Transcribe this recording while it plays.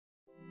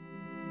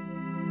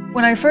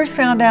When I first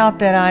found out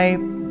that I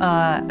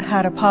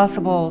had a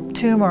possible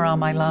tumor on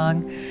my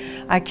lung,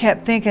 I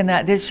kept thinking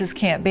that this just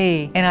can't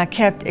be, and I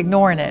kept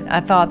ignoring it.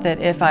 I thought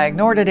that if I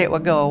ignored it, it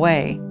would go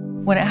away.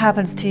 When it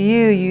happens to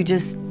you,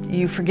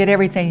 you forget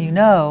everything you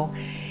know,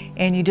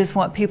 and you just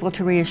want people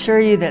to reassure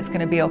you that it's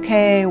going to be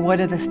okay. What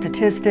are the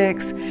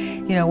statistics?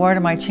 You know, what are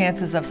my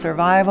chances of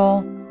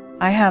survival?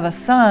 I have a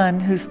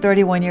son who's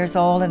 31 years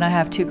old, and I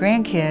have 2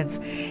 grandkids,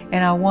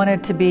 and I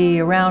wanted to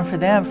be around for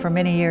them for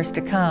many years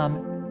to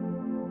come.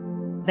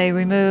 They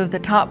removed the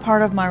top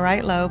part of my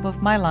right lobe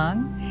of my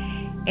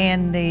lung,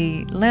 and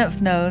the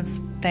lymph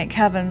nodes, thank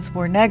heavens,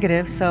 were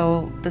negative,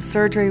 so the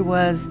surgery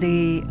was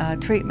the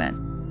treatment.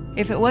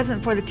 If it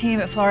wasn't for the team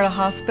at Florida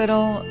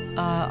Hospital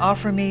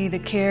offering me the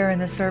care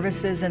and the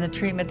services and the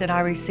treatment that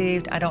I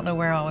received, I don't know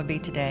where I would be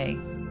today.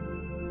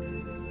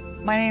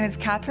 My name is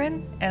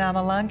Kathryn, and I'm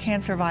a lung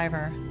cancer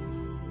survivor.